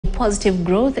positive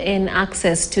growth in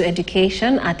access to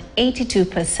education at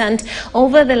 82%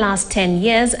 over the last 10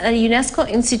 years, a UNESCO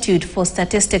Institute for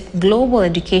Statistics Global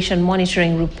Education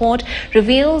Monitoring report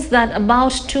reveals that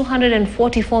about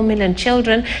 244 million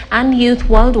children and youth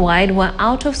worldwide were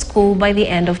out of school by the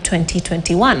end of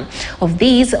 2021. Of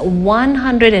these,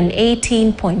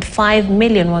 118.5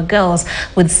 million were girls,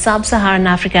 with sub-Saharan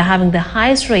Africa having the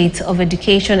highest rates of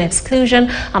education exclusion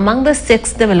among the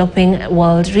 6 developing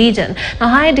world regions. Now,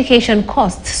 high education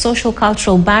costs, social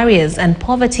cultural barriers and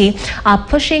poverty are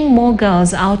pushing more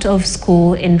girls out of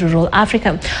school in rural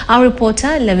Africa. Our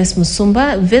reporter, Lewis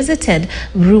Musumba, visited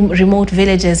remote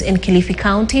villages in Kilifi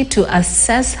County to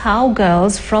assess how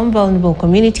girls from vulnerable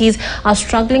communities are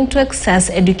struggling to access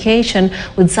education,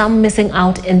 with some missing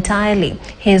out entirely.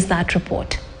 Here's that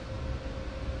report.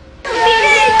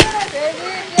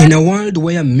 In a world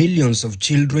where millions of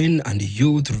children and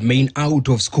youth remain out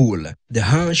of school, the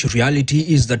harsh reality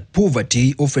is that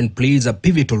poverty often plays a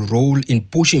pivotal role in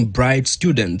pushing bright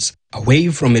students away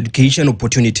from education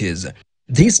opportunities.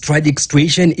 This tragic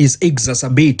situation is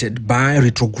exacerbated by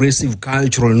retrogressive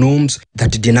cultural norms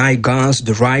that deny girls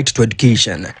the right to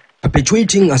education,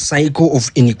 perpetuating a cycle of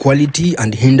inequality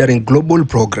and hindering global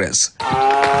progress.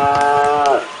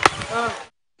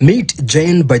 Meet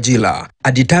Jane Bajila,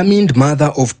 a determined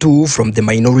mother of 2 from the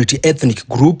minority ethnic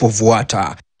group of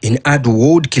Wata in Adu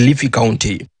Ward, Kilifi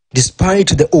County.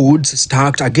 Despite the odds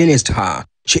stacked against her,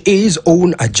 she is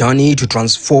on a journey to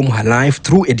transform her life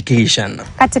through education.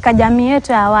 Katika jamii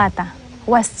yetu ya Wata,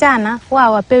 wasichana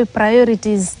wao wapewi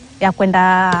priorities ya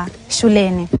kwenda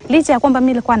shuleni. Licha ya kwamba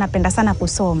mimi nilikuwa napenda sana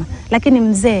kusoma, lakini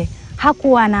mzee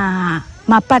hakuwa na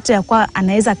mapato ya kwa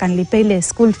anaweza kanilipa ile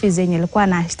school fees yenye nilikuwa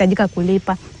nahitajika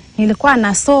kulipa. Nilikuwa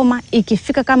nasoma,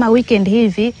 ikifika kama weekend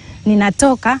hivi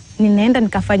ninatoka ninaenda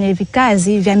nikafanya hivi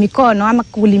kazi vya mikono, ama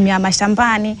kulimia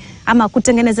mashambani, ama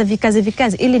kutengeneza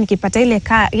vikazi ili nikipata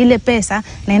ile pesa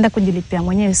naenda kujilipia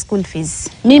mwenyewe school fees.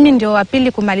 Mimi ndio wa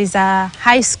pili kumaliza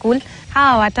high school.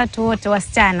 Hawa watatu wote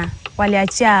wasichana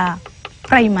waliachia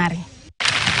primary.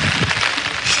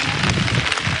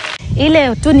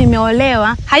 Ile tu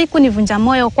nimeolewa haikunivunja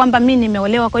moyo kwamba mimi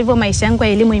nimeolewa kwa hivyo maisha yangu ya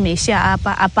elimu imeishia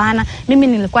hapa. Hapana, mimi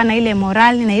nilikuwa na ile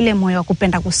morali na ile moyo wa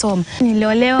kupenda kusoma.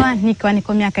 Niliolewa nikiwa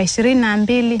niko miaka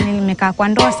 22, nimekaa kwa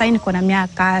ndoa sasa niko na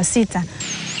miaka 6.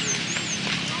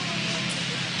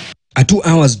 A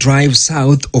 2 hours drive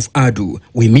south of Adu,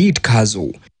 we meet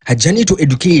Kazo. Her journey to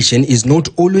education is not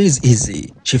always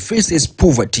easy. She faces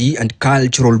poverty and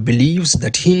cultural beliefs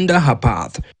that hinder her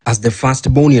path. As the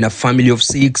firstborn in a family of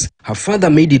 6, her father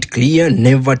made it clear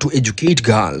never to educate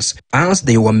girls, as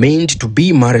they were meant to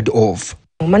be married off.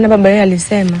 Maana baba yeye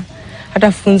alisema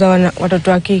atafunza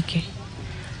watoto wa kike.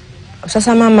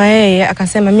 Sasa mama yeye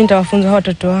akasema mimi nitawafunza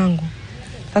watoto wangu.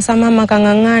 Sasa mama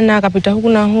akangangana, akapita huku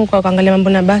na huku, akaangalia mambo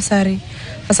na basari.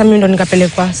 Sasa mimi ndo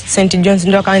nikapelekwa St. John's,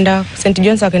 ndo akaenda St.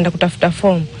 John's akaenda kutafuta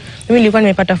form. Mimi nilikuwa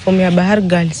nimepata form ya Bahar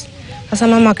Girls. Sasa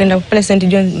mama akaenda pale St.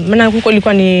 John's, maana huko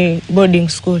ilikuwa ni boarding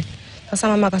school. Sasa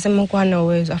mama akasema huko hana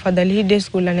uwezo, afadhali hii day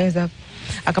school anaweza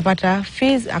akapata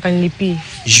fees akanilipia.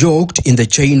 Yoked in the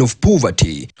chain of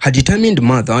poverty, her determined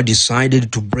mother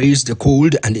decided to brace the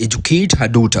cold and educate her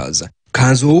daughters.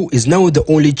 Kazo is now the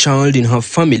only child in her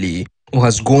family who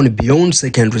has gone beyond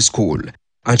secondary school,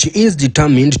 and she is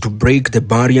determined to break the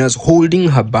barriers holding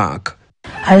her back.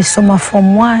 Alisoma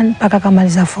form 1 mpaka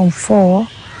kamaliza form 4,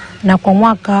 na kwa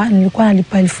mwaka nilikuwa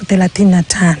nalipa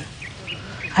 35,000.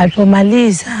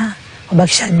 Alipomaliza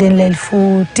wabakisha deni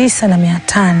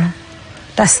 9,500.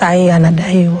 Sasa yeye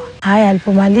anadaiwa. Haya,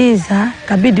 alipomaliza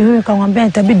kabidi huyu kamwambia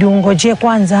itabidi ungojee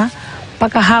kwanza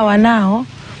mpaka hawa nao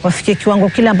wafike kiwango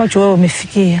kile ambacho wewe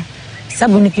umefikia.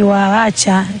 Sababu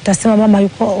nikiwaacha nitasema mama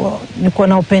niko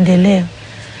na upendeleo.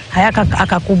 Haya,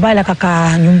 akakubali,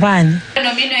 akakaa nyumbani.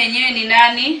 Nomino yenyewe ni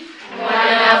nani?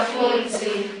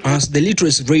 Mwanafunzi. As the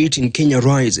literacy rate in Kenya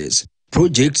rises,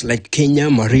 projects like Kenya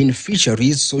Marine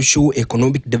Fisheries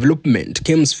Socio-Economic Development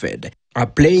 (KEMSFED) are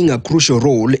playing a crucial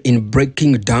role in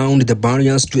breaking down the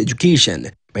barriers to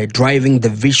education by driving the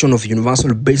vision of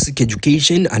universal basic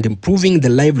education and improving the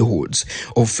livelihoods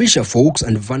of fisher folks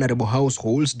and vulnerable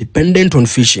households dependent on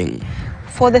fishing.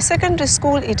 For the secondary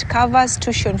school, it covers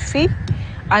tuition fee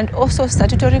and also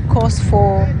statutory costs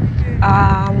for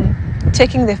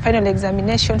taking the final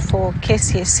examination for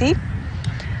KCSE.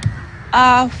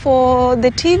 For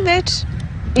the TVET,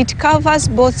 it covers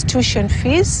both tuition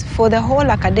fees for the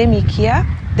whole academic year.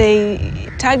 They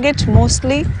target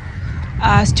mostly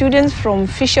students from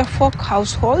fisher folk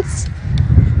households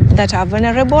that are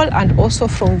vulnerable and also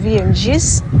from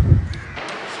VMGs.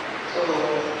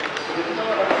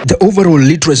 The The overall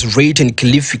literacy rate in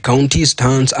Kilifi County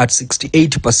stands at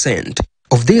 68%.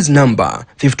 Of this number,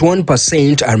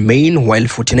 51% are men while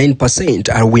 49%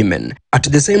 are women. At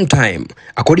the same time,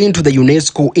 according to the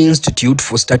UNESCO Institute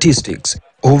for Statistics,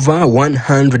 over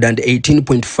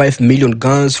 118.5 million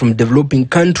girls from developing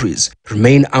countries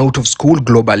remain out of school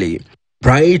globally.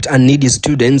 Bright and needy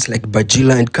students like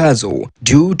Bajila and Kazo,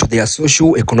 due to their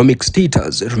socio-economic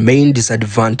status, remain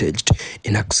disadvantaged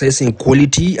in accessing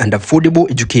quality and affordable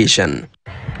education.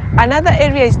 Another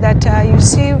area is that you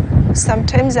see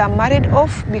sometimes are married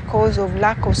off because of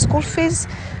lack of school fees.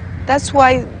 That's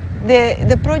why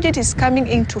the project is coming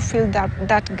in to fill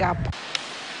that gap.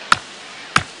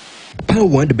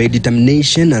 Powered by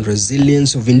determination and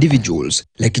resilience of individuals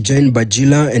like Jane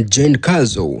Bajila and Jane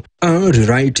Kazo are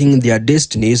rewriting their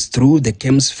destinies through the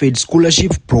KEMS-Fed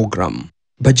Scholarship Program.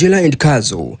 Bajila and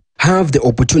Kazo have the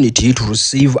opportunity to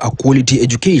receive a quality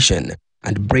education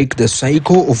and break the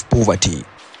cycle of poverty.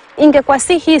 Ingekuwa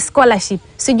si hii scholarship,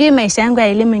 sijui maisha yangu ya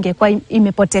elimu ingekuwa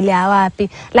imepotelea wapi,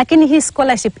 lakini hii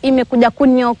scholarship imekuja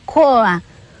kuniokoa.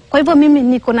 Kwa hivyo mimi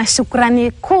niko na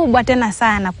shukrani kubwa tena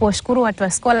sana kuwashukuru watu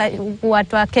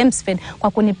wa KEMS-Fed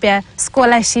kwa kunipea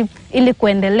scholarship ili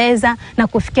kuendeleza na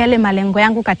kufikia ile malengo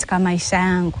yangu katika maisha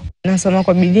yangu. Nasoma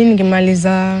kwa bidii,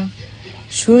 nikimaliza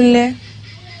shule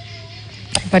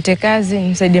nipate kazi,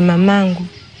 nisaidie mamangu,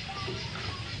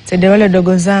 nisaidie wale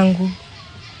dogo zangu.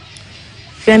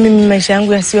 Pia mimi maisha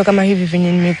yangu yasiwe kama hivi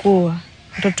venye nimekuwa.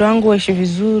 Watoto wangu waishi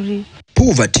vizuri.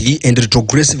 Poverty and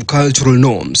retrogressive cultural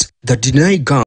norms that deny girls